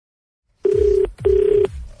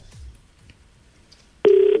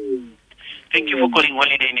Thank you for calling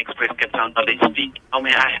Holiday Inn Express Cape Town. Now let's speak. How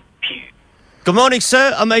may I help you? Good morning,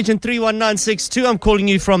 sir. I'm Agent 31962. I'm calling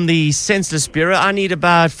you from the Senseless Bureau. I need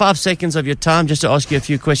about 5 seconds of your time just to ask you a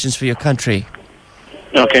few questions for your country.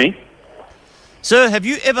 Okay. Sir, have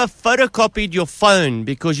you ever photocopied your phone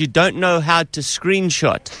because you don't know how to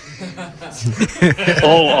screenshot?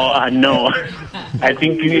 No. I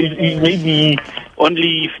think it maybe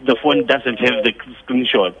only if the phone doesn't have the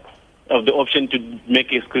screenshot, of the option to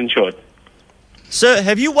make a screenshot. Sir,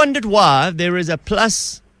 have you wondered why there is a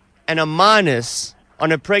plus and a minus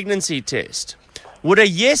on a pregnancy test? Would a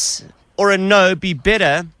yes or a no be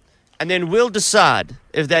better? And then we'll decide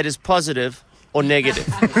if that is positive or negative.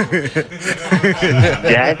 I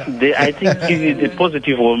think the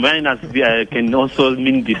positive or minus can also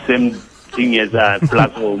mean the same thing as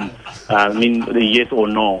plus or mean the yes or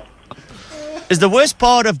no. Is the worst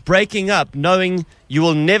part of breaking up knowing you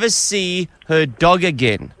will never see her dog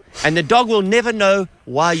again, and the dog will never know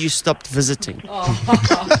why you stopped visiting?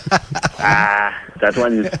 That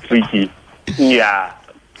one is tricky. Yeah.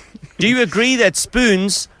 Do you agree that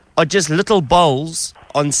spoons are just little bowls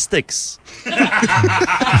on sticks?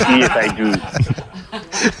 Yes, I do.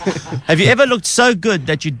 Have you ever looked so good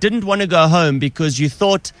that you didn't want to go home because you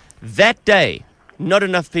thought that day not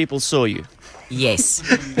enough people saw you? Yes.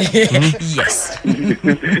 Yes.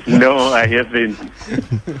 No, I haven't.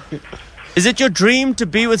 Is it your dream to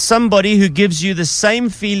be with somebody who gives you the same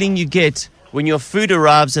feeling you get when your food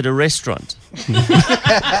arrives at a restaurant?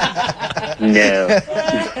 No.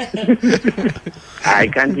 I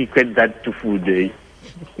can't equate that to food.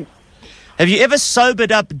 Have you ever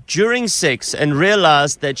sobered up during sex and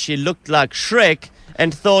realized that she looked like Shrek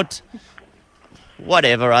and thought,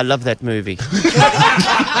 whatever, I love that movie?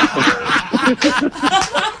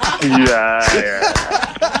 Yeah.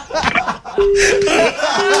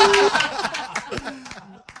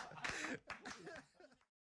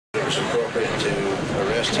 It was appropriate to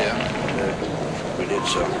arrest him, and we did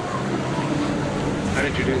so. How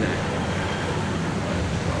did you do that?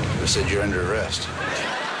 They said you're under arrest.